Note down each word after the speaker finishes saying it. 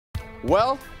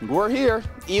Well, we're here,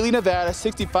 Ely, Nevada,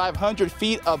 6,500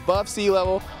 feet above sea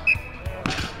level.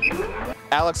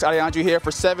 Alex Arianju here for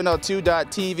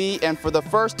 702.TV, and for the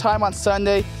first time on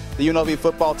Sunday, the UNLV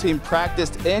football team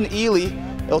practiced in Ely.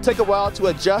 It'll take a while to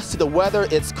adjust to the weather.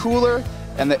 It's cooler,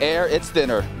 and the air, it's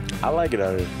thinner. I like it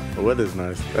out here. The weather's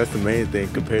nice. That's the main thing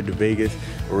compared to Vegas.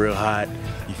 Real hot.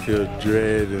 You feel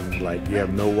dread and like you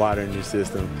have no water in your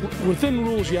system. Within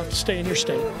rules, you have to stay in your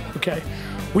state, okay?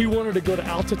 We wanted to go to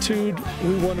altitude.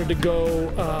 We wanted to go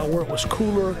where it was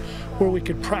cooler, where we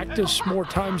could practice more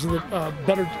times,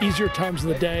 easier times of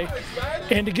the day,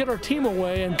 and to get our team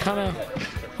away and kind of,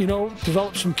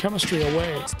 develop some chemistry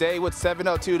away. Stay with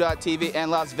 702.TV and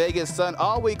Las Vegas Sun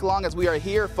all week long as we are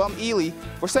here from Ely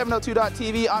for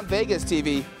 702.TV on Vegas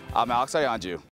TV. I'm Alex Arianju.